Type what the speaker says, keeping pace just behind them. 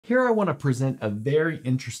here I want to present a very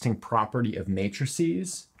interesting property of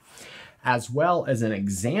matrices, as well as an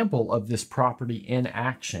example of this property in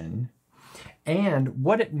action, and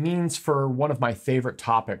what it means for one of my favorite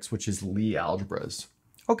topics, which is Lie algebras.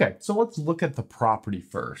 Okay, so let's look at the property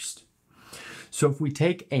first. So if we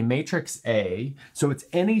take a matrix A, so it's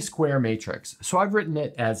any square matrix. So I've written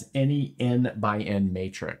it as any n by n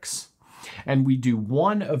matrix. And we do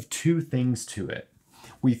one of two things to it.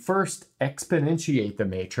 We first exponentiate the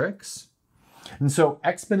matrix. And so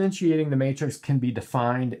exponentiating the matrix can be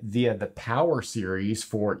defined via the power series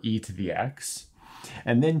for e to the x,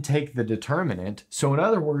 and then take the determinant. So in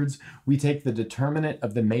other words, we take the determinant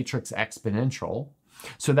of the matrix exponential.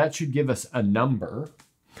 So that should give us a number.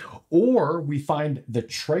 Or we find the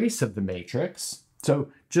trace of the matrix.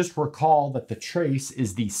 So just recall that the trace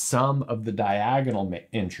is the sum of the diagonal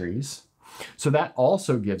entries. So that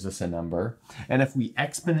also gives us a number. And if we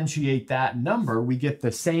exponentiate that number, we get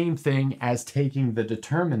the same thing as taking the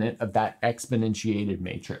determinant of that exponentiated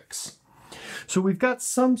matrix. So we've got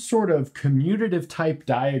some sort of commutative type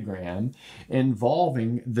diagram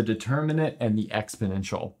involving the determinant and the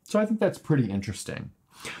exponential. So I think that's pretty interesting.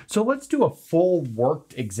 So let's do a full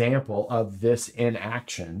worked example of this in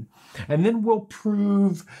action, and then we'll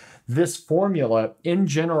prove this formula in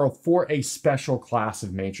general for a special class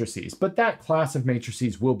of matrices, but that class of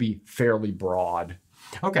matrices will be fairly broad.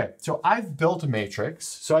 Okay, so I've built a matrix,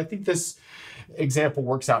 so I think this example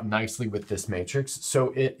works out nicely with this matrix.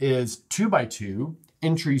 So it is 2 by 2,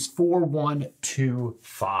 entries 4, 1, 2,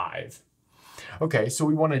 5. Okay, so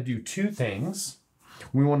we want to do two things.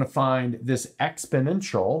 We want to find this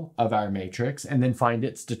exponential of our matrix and then find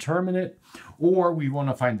its determinant, or we want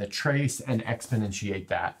to find the trace and exponentiate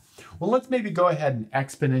that. Well, let's maybe go ahead and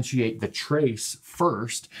exponentiate the trace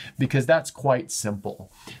first, because that's quite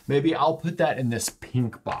simple. Maybe I'll put that in this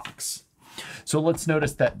pink box. So let's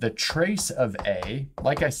notice that the trace of A,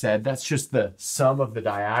 like I said, that's just the sum of the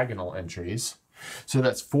diagonal entries. So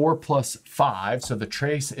that's 4 plus 5, so the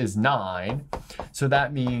trace is 9. So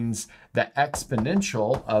that means the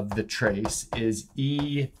exponential of the trace is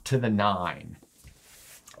e to the 9.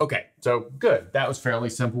 Okay, so good. That was fairly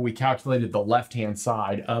simple. We calculated the left-hand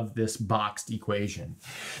side of this boxed equation.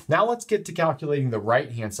 Now let's get to calculating the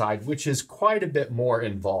right-hand side, which is quite a bit more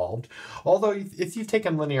involved. Although if you've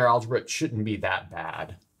taken linear algebra, it shouldn't be that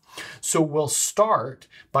bad. So we'll start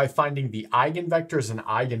by finding the eigenvectors and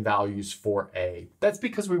eigenvalues for A. That's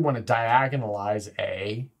because we want to diagonalize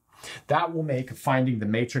A. That will make finding the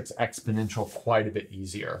matrix exponential quite a bit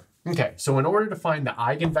easier. Okay, so in order to find the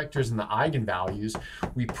eigenvectors and the eigenvalues,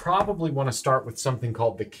 we probably want to start with something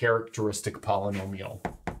called the characteristic polynomial.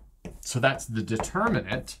 So that's the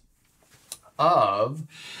determinant of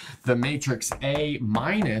the matrix A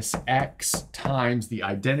minus x times the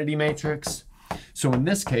identity matrix. So in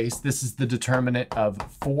this case, this is the determinant of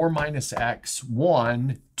 4 minus x,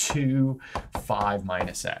 1, 2, 5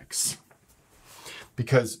 minus x.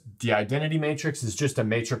 Because the identity matrix is just a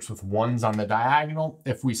matrix with ones on the diagonal.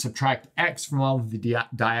 If we subtract x from all of the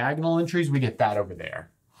diagonal entries, we get that over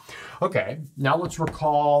there. Okay, now let's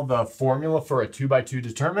recall the formula for a 2 by 2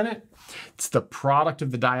 determinant. It's the product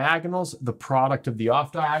of the diagonals, the product of the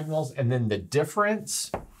off diagonals, and then the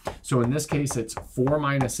difference. So in this case, it's 4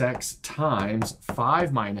 minus x times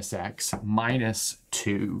 5 minus x minus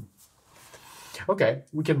 2. Okay,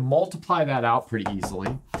 we can multiply that out pretty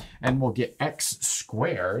easily, and we'll get x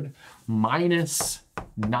squared minus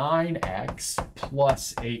 9x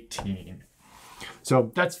plus 18.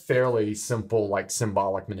 So that's fairly simple, like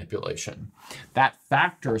symbolic manipulation. That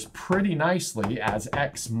factors pretty nicely as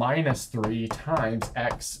x minus 3 times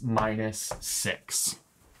x minus 6.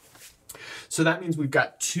 So that means we've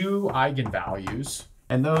got two eigenvalues,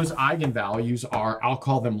 and those eigenvalues are, I'll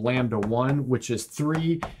call them lambda 1, which is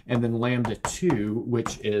 3, and then lambda 2,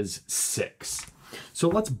 which is 6. So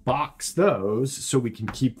let's box those so we can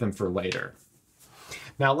keep them for later.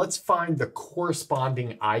 Now let's find the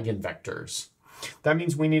corresponding eigenvectors. That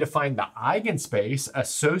means we need to find the eigenspace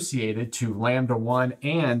associated to lambda 1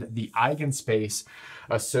 and the eigenspace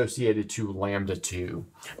associated to lambda 2.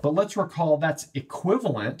 But let's recall that's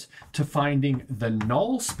equivalent to finding the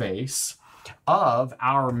null space of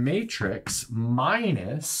our matrix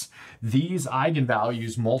minus these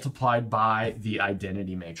eigenvalues multiplied by the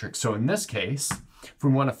identity matrix. So in this case, if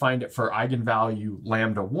we want to find it for eigenvalue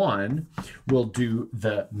lambda 1, we'll do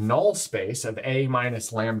the null space of A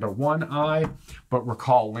minus lambda 1i, but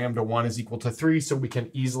recall lambda 1 is equal to 3, so we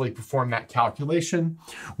can easily perform that calculation.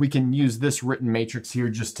 We can use this written matrix here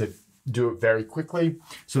just to do it very quickly.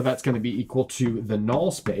 So that's going to be equal to the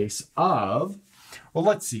null space of, well,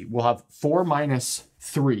 let's see, we'll have 4 minus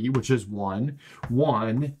 3, which is 1,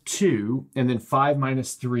 1, 2, and then 5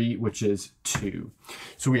 minus 3, which is 2.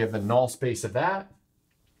 So we have the null space of that.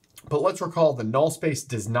 But let's recall the null space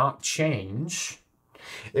does not change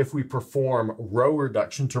if we perform row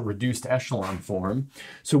reduction to reduced echelon form.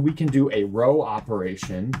 So we can do a row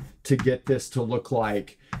operation to get this to look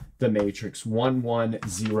like the matrix 1, 1,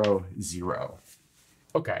 0, 0.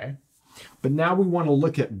 Okay, but now we want to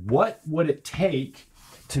look at what would it take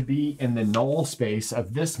to be in the null space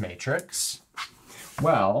of this matrix.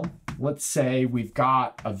 Well, let's say we've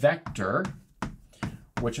got a vector,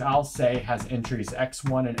 which I'll say has entries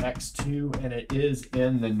x1 and x2, and it is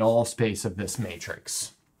in the null space of this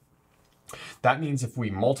matrix. That means if we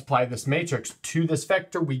multiply this matrix to this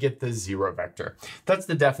vector, we get the 0 vector. That's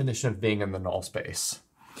the definition of being in the null space.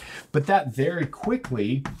 But that very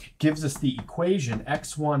quickly gives us the equation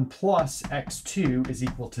x1 plus x2 is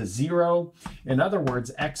equal to 0. In other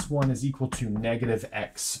words, x1 is equal to negative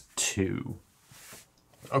x2.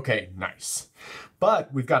 Okay, nice.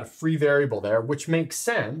 But we've got a free variable there, which makes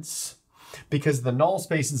sense because the null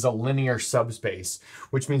space is a linear subspace,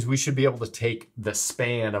 which means we should be able to take the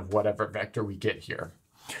span of whatever vector we get here.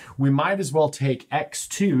 We might as well take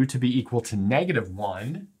x2 to be equal to negative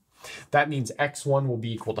 1. That means x1 will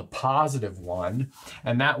be equal to positive 1,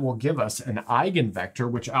 and that will give us an eigenvector,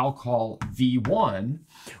 which I'll call v1,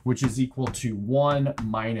 which is equal to 1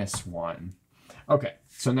 minus 1. Okay,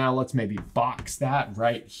 so now let's maybe box that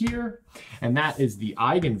right here, and that is the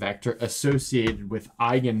eigenvector associated with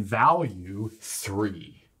eigenvalue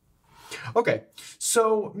 3. Okay,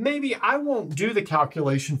 so maybe I won't do the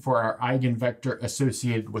calculation for our eigenvector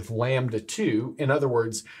associated with lambda 2, in other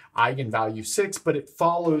words, eigenvalue 6, but it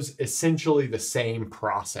follows essentially the same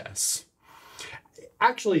process.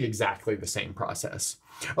 Actually, exactly the same process.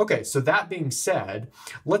 Okay, so that being said,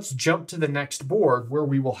 let's jump to the next board where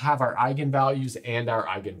we will have our eigenvalues and our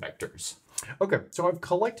eigenvectors. Okay, so I've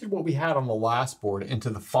collected what we had on the last board into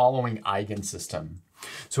the following eigensystem.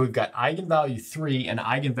 So we've got eigenvalue 3 and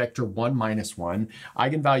eigenvector 1 minus 1,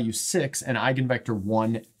 eigenvalue 6 and eigenvector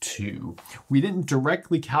 1, 2. We didn't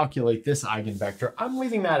directly calculate this eigenvector. I'm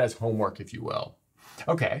leaving that as homework, if you will.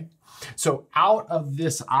 Okay, so out of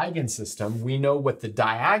this eigensystem, we know what the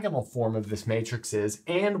diagonal form of this matrix is,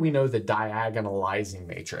 and we know the diagonalizing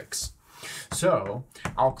matrix. So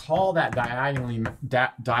I'll call that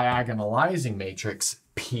diagonalizing matrix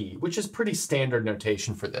P, which is pretty standard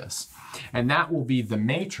notation for this. And that will be the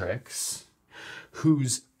matrix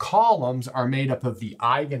whose columns are made up of the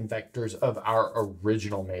eigenvectors of our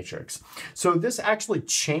original matrix. So this actually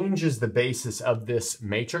changes the basis of this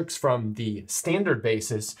matrix from the standard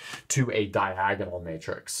basis to a diagonal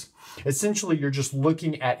matrix. Essentially, you're just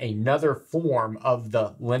looking at another form of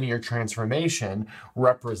the linear transformation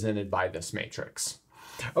represented by this matrix.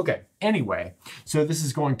 Okay, anyway, so this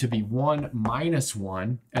is going to be 1 minus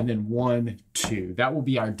 1 and then 1, 2. That will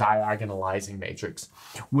be our diagonalizing matrix.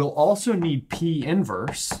 We'll also need P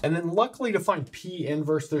inverse. And then luckily to find P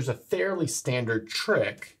inverse, there's a fairly standard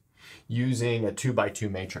trick using a 2 by 2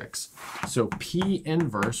 matrix. So P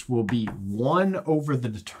inverse will be 1 over the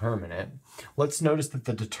determinant. Let's notice that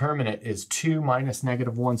the determinant is 2 minus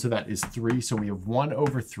negative 1, so that is 3. So we have 1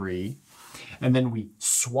 over 3. And then we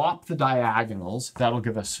swap the diagonals. That'll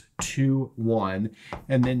give us 2, 1,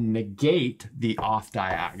 and then negate the off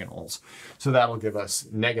diagonals. So that'll give us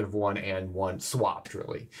negative 1 and 1 swapped,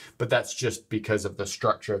 really. But that's just because of the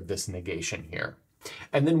structure of this negation here.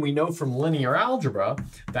 And then we know from linear algebra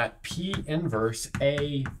that P inverse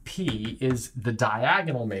AP is the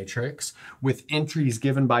diagonal matrix with entries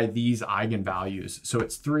given by these eigenvalues. So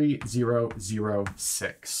it's 3, 0, 0,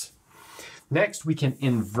 6. Next, we can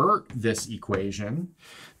invert this equation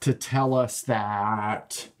to tell us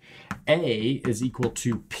that A is equal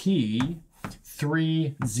to P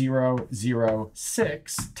 3, 0, 0,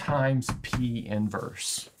 6 times P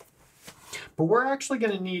inverse. But we're actually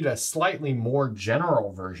going to need a slightly more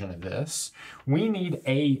general version of this. We need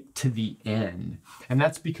A to the n, and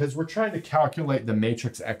that's because we're trying to calculate the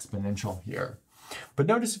matrix exponential here. But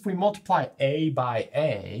notice if we multiply A by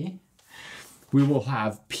A, we will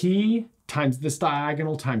have P times this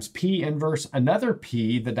diagonal times P inverse, another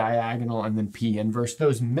P, the diagonal, and then P inverse.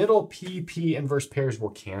 Those middle P inverse pairs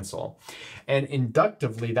will cancel. And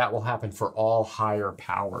inductively, that will happen for all higher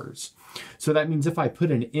powers. So that means if I put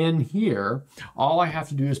an n here, all I have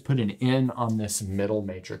to do is put an n on this middle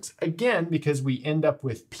matrix. Again, because we end up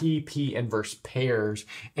with P inverse pairs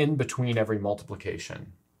in between every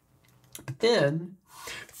multiplication. But then,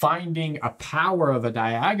 finding a power of a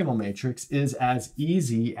diagonal matrix is as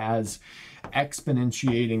easy as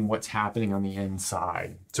exponentiating what's happening on the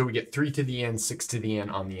inside. So we get 3 to the n, 6 to the n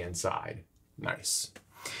on the inside. Nice.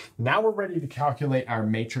 Now we're ready to calculate our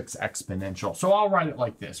matrix exponential. So I'll write it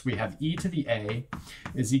like this. We have e to the a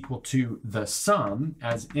is equal to the sum,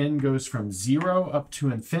 as n goes from 0 up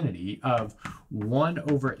to infinity, of 1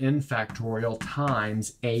 over n factorial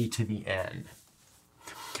times a to the n.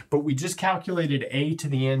 But we just calculated a to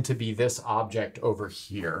the n to be this object over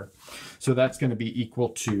here. So that's going to be equal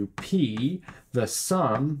to p, the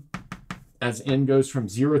sum, as n goes from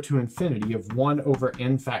 0 to infinity, of 1 over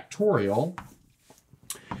n factorial,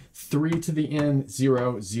 3 to the n,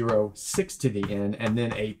 0, 0, 6 to the n, and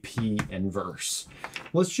then a p inverse.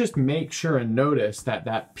 Let's just make sure and notice that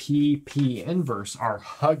that p inverse are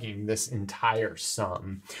hugging this entire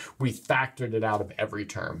sum. We factored it out of every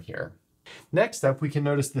term here. Next up, we can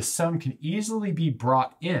notice the sum can easily be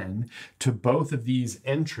brought in to both of these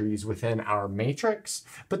entries within our matrix,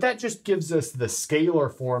 but that just gives us the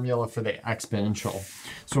scalar formula for the exponential.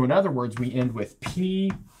 So in other words, we end with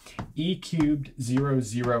p e cubed 0,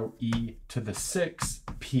 0 e to the 6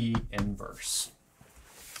 p inverse.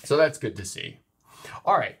 So that's good to see.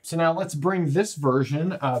 All right, so now let's bring this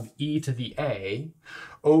version of e to the a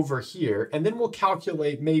over here, and then we'll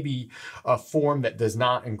calculate maybe a form that does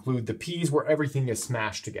not include the p's, where everything is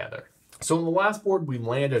smashed together. So on the last board, we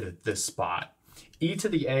landed at this spot. E to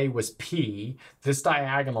the a was p, this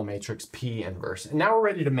diagonal matrix p inverse. And now we're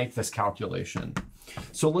ready to make this calculation.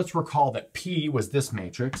 So let's recall that p was this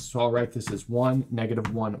matrix. So I'll write this as 1,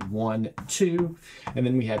 negative 1, 1, 2. And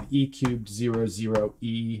then we have e cubed 0, 0,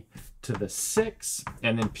 e to the 6.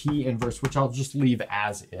 And then p inverse, which I'll just leave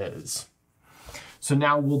as is. So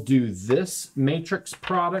now we'll do this matrix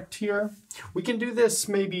product here. We can do this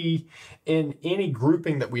maybe in any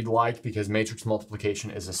grouping that we'd like, because matrix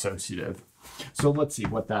multiplication is associative. So let's see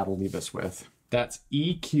what that'll leave us with. That's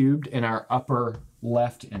e cubed in our upper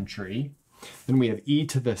left entry. Then we have e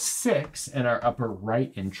to the 6 in our upper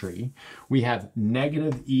right entry. We have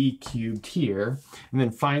negative e cubed here. And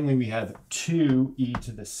then finally we have 2e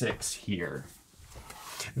to the 6 here.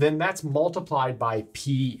 Then that's multiplied by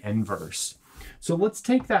p inverse. So let's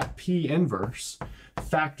take that p inverse,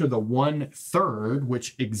 factor the 1/3,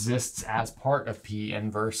 which exists as part of p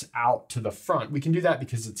inverse, out to the front. We can do that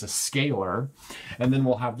because it's a scalar. And then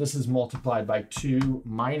we'll have this is multiplied by 2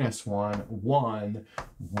 minus 1, 1,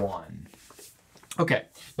 1. Okay,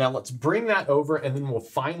 now let's bring that over, and then we'll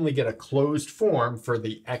finally get a closed form for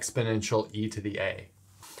the exponential e to the a.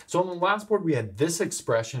 So on the last board, we had this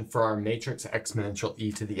expression for our matrix exponential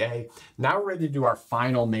e to the a. Now we're ready to do our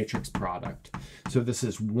final matrix product. So this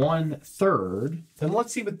is 1/3. Then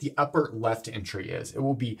let's see what the upper left entry is. It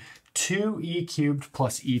will be 2e cubed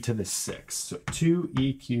plus e to the 6. So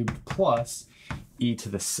 2e cubed plus e to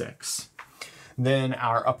the 6. Then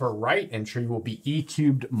our upper right entry will be e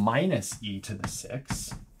cubed minus e to the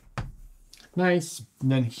 6. Nice.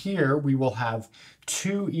 And then here we will have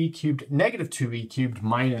 2e cubed, negative 2e cubed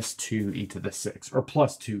minus 2e to the 6, or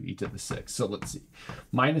plus 2e to the 6. So let's see,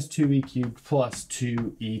 minus 2e cubed plus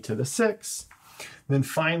 2e to the 6. Then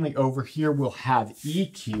finally over here we'll have e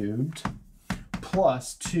cubed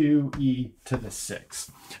plus 2e to the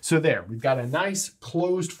 6. So there, we've got a nice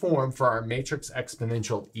closed form for our matrix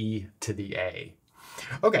exponential e to the a.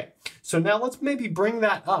 Okay, so now let's maybe bring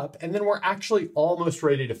that up, and then we're actually almost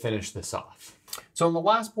ready to finish this off. So on the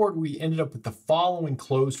last board, we ended up with the following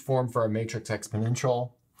closed form for our matrix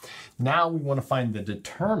exponential. Now we want to find the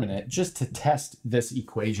determinant just to test this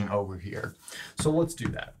equation over here. So let's do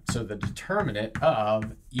that. So the determinant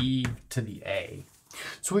of e to the a.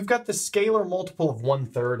 So we've got the scalar multiple of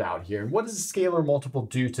 1/3 out here. And what does the scalar multiple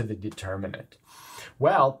do to the determinant?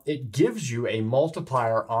 Well, it gives you a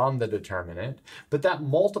multiplier on the determinant, but that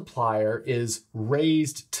multiplier is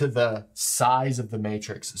raised to the size of the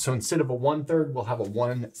matrix. So instead of a 1/3, we'll have a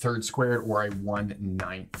 1/3 squared, or a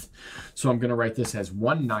 1/9. So I'm going to write this as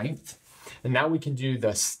 1/9. And now we can do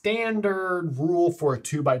the standard rule for a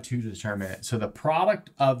 2x2 determinant. So the product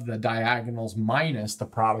of the diagonals minus the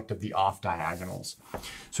product of the off diagonals.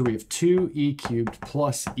 So we have 2e cubed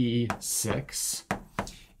plus e6.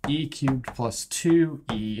 E cubed plus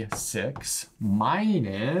 2e6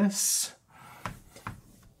 minus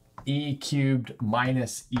e cubed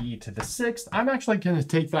minus e to the 6th. I'm actually going to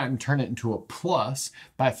take that and turn it into a plus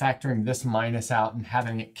by factoring this minus out and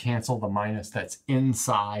having it cancel the minus that's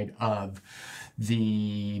inside of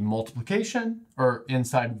the multiplication, or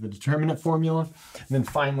inside of the determinant formula. And then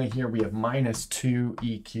finally here we have minus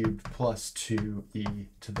 2e cubed plus 2e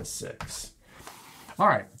to the 6th. All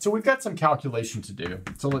right, so we've got some calculation to do.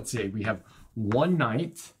 So let's see, we have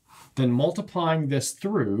 1/9, then multiplying this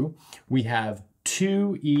through, we have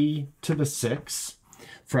 2e to the 6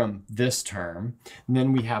 from this term, and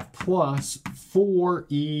then we have plus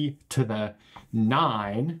 4e to the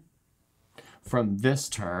 9 from this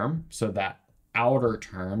term, so that outer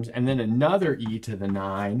terms, and then another e to the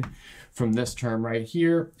 9 from this term right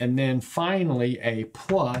here, and then finally a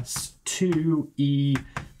plus 2e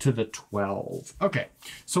to the 12. Okay,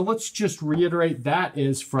 so let's just reiterate that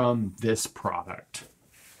is from this product.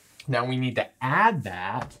 Now we need to add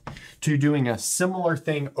that to doing a similar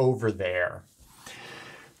thing over there.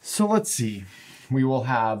 So let's see. We will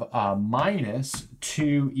have minus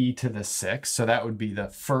 2e to the 6, so that would be the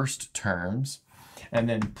first terms, and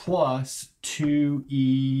then plus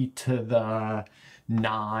 2e to the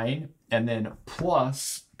 9, and then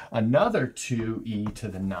plus another 2e to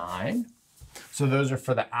the 9. So those are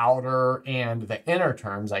for the outer and the inner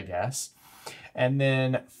terms, I guess. And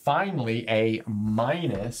then finally a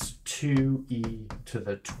minus 2e to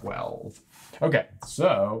the 12. Okay,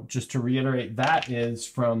 so just to reiterate, that is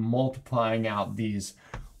from multiplying out these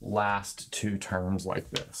last two terms like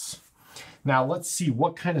this. Now let's see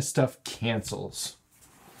what kind of stuff cancels.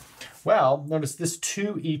 Well, notice this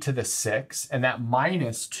 2e to the 6 and that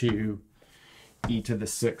minus 2e to the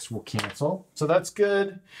 6 will cancel. So that's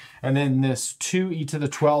good. And then this 2e to the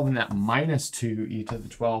 12 and that minus 2e to the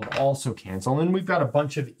 12 also cancel. And then we've got a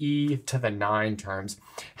bunch of e to the 9 terms.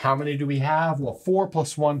 How many do we have? Well, 4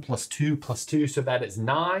 plus 1 plus 2 plus 2, so that is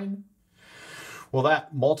 9. Well,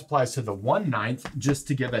 that multiplies to the 1/9 just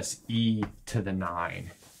to give us e to the 9.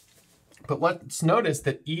 But let's notice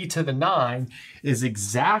that e to the 9 is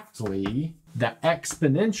exactly the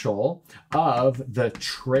exponential of the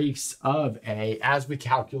trace of a, as we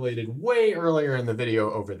calculated way earlier in the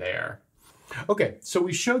video over there. Okay, so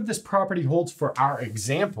we showed this property holds for our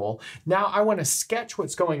example. Now I want to sketch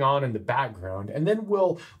what's going on in the background, and then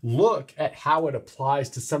we'll look at how it applies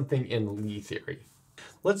to something in Lie theory.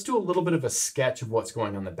 Let's do a little bit of a sketch of what's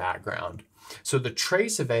going on in the background. So the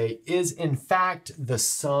trace of A is in fact the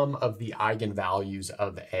sum of the eigenvalues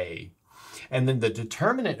of A. And then the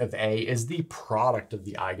determinant of A is the product of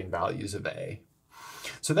the eigenvalues of A.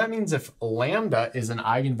 So that means if lambda is an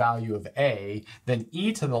eigenvalue of A, then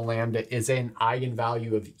e to the lambda is an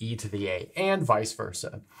eigenvalue of e to the A, and vice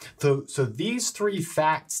versa. So these three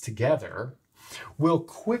facts together will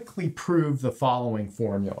quickly prove the following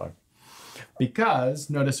formula. Because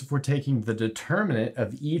notice if we're taking the determinant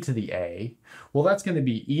of e to the a, well, that's going to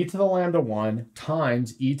be e to the lambda 1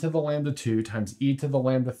 times e to the lambda 2 times e to the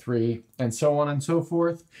lambda 3, and so on and so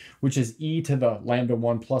forth, which is e to the lambda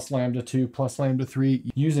 1 plus lambda 2 plus lambda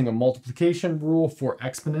 3 using a multiplication rule for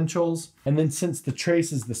exponentials. And then since the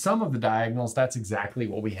trace is the sum of the diagonals, that's exactly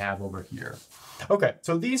what we have over here. Okay,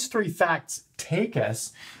 so these three facts take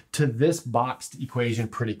us to this boxed equation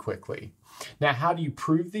pretty quickly. Now, how do you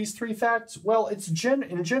prove these three facts? Well, in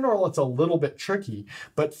general, it's a little bit tricky,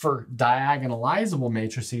 but for diagonalizable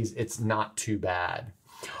matrices, it's not too bad.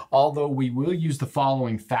 Although we will use the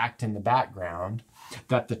following fact in the background,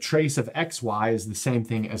 that the trace of xy is the same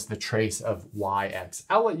thing as the trace of yx.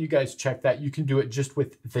 I'll let you guys check that. You can do it just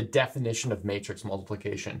with the definition of matrix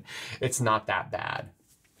multiplication. It's not that bad.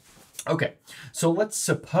 Okay, so let's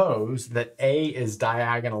suppose that A is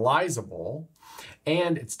diagonalizable,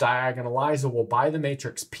 and it's diagonalizable by the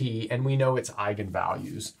matrix P, and we know its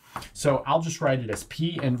eigenvalues. So I'll just write it as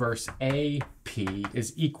P inverse AP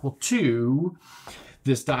is equal to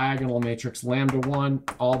this diagonal matrix lambda 1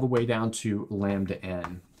 all the way down to lambda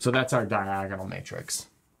n. So that's our diagonal matrix.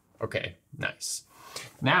 Okay, nice.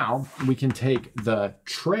 Now we can take the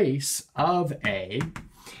trace of A,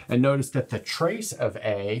 and notice that the trace of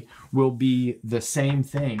A will be the same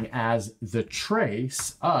thing as the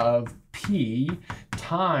trace of P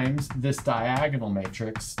times this diagonal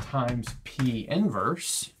matrix times P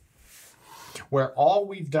inverse, where all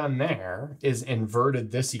we've done there is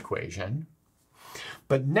inverted this equation.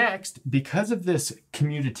 But next, because of this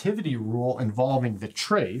commutativity rule involving the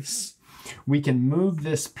trace, we can move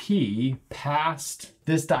this P past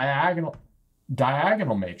this diagonal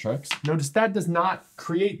matrix. Notice that does not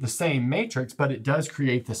create the same matrix, but it does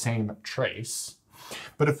create the same trace.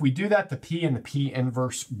 But if we do that, the P and the P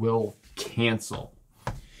inverse will cancel.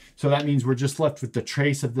 So that means we're just left with the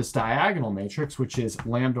trace of this diagonal matrix, which is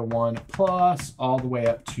lambda 1 plus all the way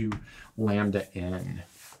up to lambda n.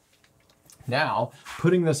 Now,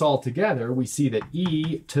 putting this all together, we see that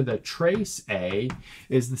e to the trace A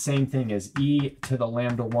is the same thing as e to the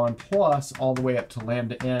lambda 1 plus all the way up to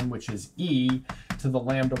lambda n, which is e to the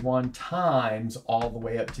lambda 1 times all the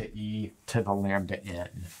way up to e to the lambda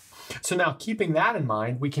n. So now, keeping that in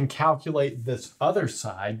mind, we can calculate this other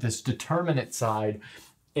side, this determinant side,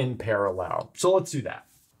 in parallel. So let's do that.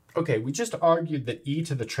 Okay, we just argued that e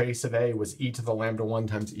to the trace of A was e to the lambda 1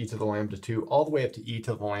 times e to the lambda 2 all the way up to e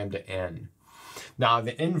to the lambda n. Now I've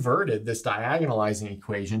inverted this diagonalizing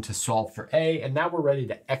equation to solve for a, and now we're ready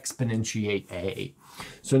to exponentiate a.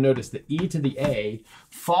 So notice the e to the a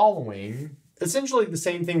following essentially the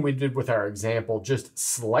same thing we did with our example, just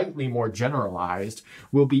slightly more generalized,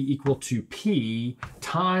 will be equal to p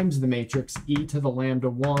times the matrix e to the lambda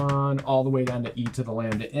 1 all the way down to e to the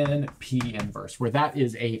lambda n, p inverse, where that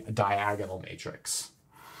is a diagonal matrix.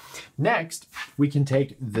 Next, we can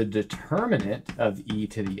take the determinant of e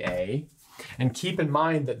to the a, and keep in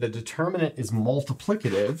mind that the determinant is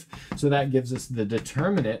multiplicative, so that gives us the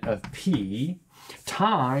determinant of p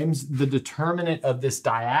times the determinant of this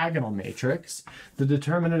diagonal matrix. The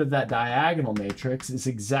determinant of that diagonal matrix is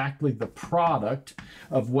exactly the product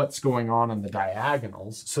of what's going on in the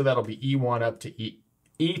diagonals, so that'll be e1 up to e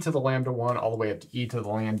to the lambda 1 all the way up to e to the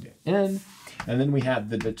lambda n, and then we have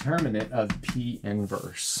the determinant of p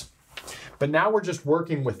inverse. But now we're just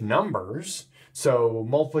working with numbers. So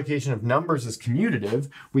multiplication of numbers is commutative.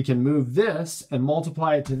 We can move this and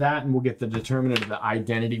multiply it to that, and we'll get the determinant of the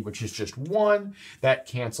identity, which is just 1. That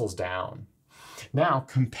cancels down. Now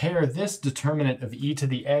compare this determinant of e to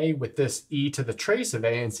the a with this e to the trace of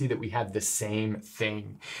a and see that we have the same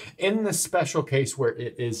thing in the special case where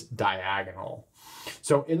it is diagonal.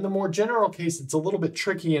 So in the more general case, it's a little bit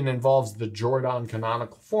tricky and involves the Jordan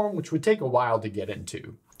canonical form, which would take a while to get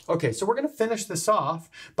into. Okay, so we're going to finish this off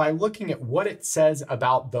by looking at what it says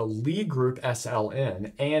about the Lie group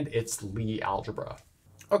SLN and its Lie algebra.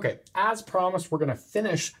 Okay, as promised, we're going to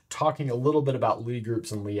finish talking a little bit about Lie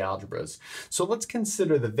groups and Lie algebras. So let's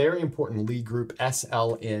consider the very important Lie group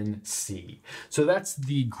SLNC. So that's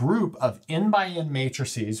the group of n by n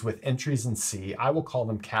matrices with entries in C. I will call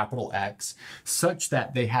them capital X, such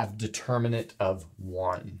that they have determinant of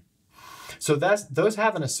 1. So those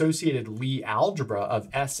have an associated Lie algebra of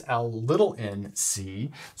SL little n C.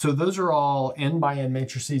 So those are all n by n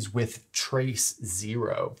matrices with trace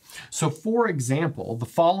 0. So for example, the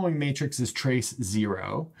following matrix is trace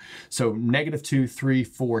 0. So -2, 3,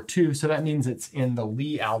 4, 2. So that means it's in the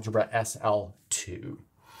Lie algebra SL2.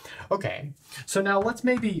 Okay, so now let's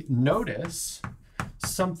maybe notice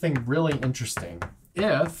something really interesting.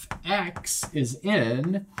 If X is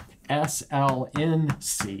in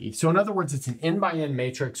SLNC. So in other words, it's an n by n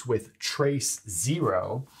matrix with trace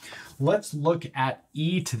 0. Let's look at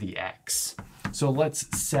e to the x. So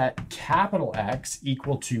let's set capital X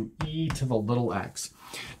equal to e to the little x.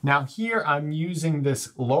 Now here I'm using this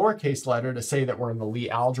lowercase letter to say that we're in the Lie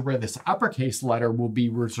algebra. This uppercase letter will be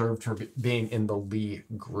reserved for being in the Lie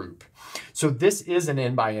group. So this is an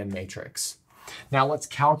n by n matrix. Now let's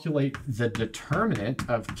calculate the determinant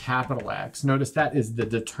of capital X. Notice that is the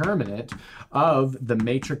determinant of the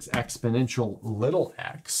matrix exponential little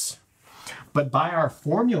x. But by our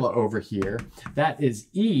formula over here, that is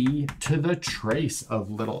e to the trace of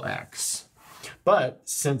little x. But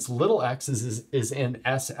since little x is in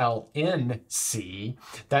SLNC,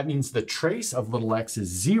 that means the trace of little x is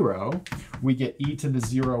 0. We get e to the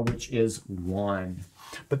 0, which is 1.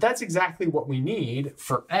 But that's exactly what we need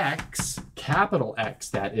for x, capital X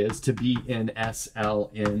that is, to be in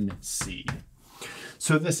SLNC.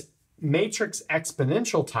 So this matrix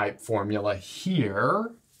exponential type formula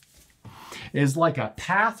here is like a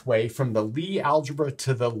pathway from the Lie algebra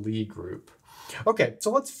to the Lie group. Okay,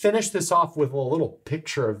 so let's finish this off with a little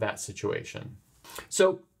picture of that situation.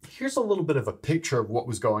 So here's a little bit of a picture of what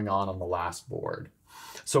was going on the last board.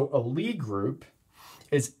 So a Lie group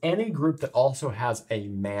is any group that also has a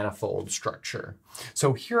manifold structure.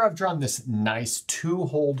 So here I've drawn this nice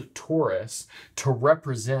 2-hole torus to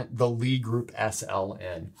represent the Lie group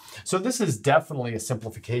SLN. So this is definitely a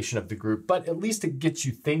simplification of the group, but at least it gets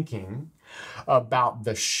you thinking about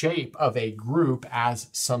the shape of a group as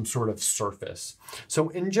some sort of surface. So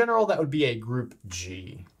in general, that would be a group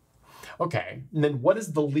G. Okay, and then what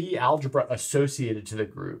is the Lie algebra associated to the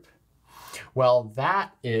group? Well,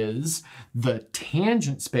 that is the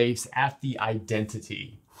tangent space at the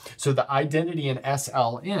identity. So the identity in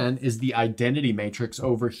SLN is the identity matrix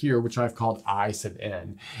over here, which I've called I sub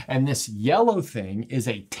n. And this yellow thing is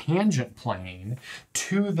a tangent plane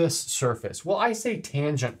to this surface. Well, I say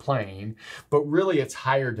tangent plane, but really it's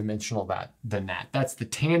higher dimensional than that. That's the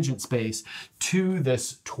tangent space to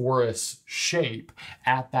this torus shape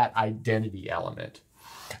at that identity element.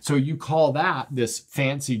 So you call that this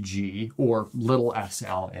fancy G, or little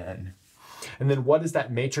SLN. And then what is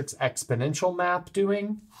that matrix exponential map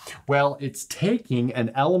doing? Well, it's taking an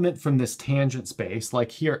element from this tangent space,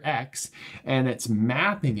 like here X, and it's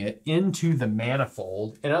mapping it into the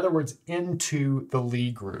manifold, in other words, into the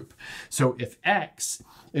Lie group. So if X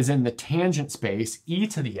is in the tangent space, e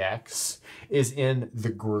to the x is in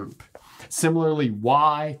the group. Similarly,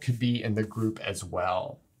 y could be in the group as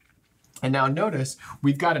well. And now notice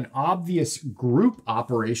we've got an obvious group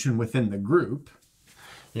operation within the group,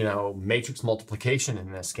 matrix multiplication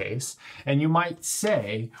in this case. And you might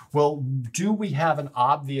say, well, do we have an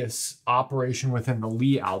obvious operation within the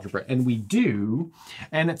Lie algebra? And we do,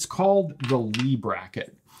 and it's called the Lie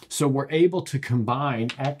bracket. So we're able to combine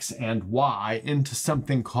x and y into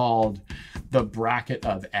something called the bracket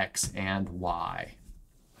of x and y.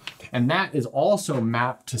 And that is also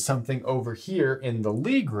mapped to something over here in the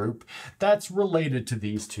Lie group that's related to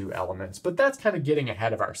these two elements. But that's kind of getting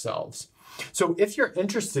ahead of ourselves. So if you're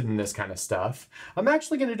interested in this kind of stuff, I'm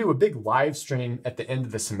actually going to do a big live stream at the end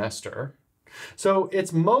of the semester. So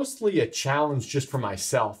it's mostly a challenge just for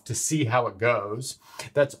myself to see how it goes.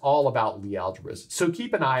 That's all about Lie algebras. So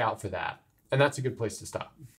keep an eye out for that. And that's a good place to stop.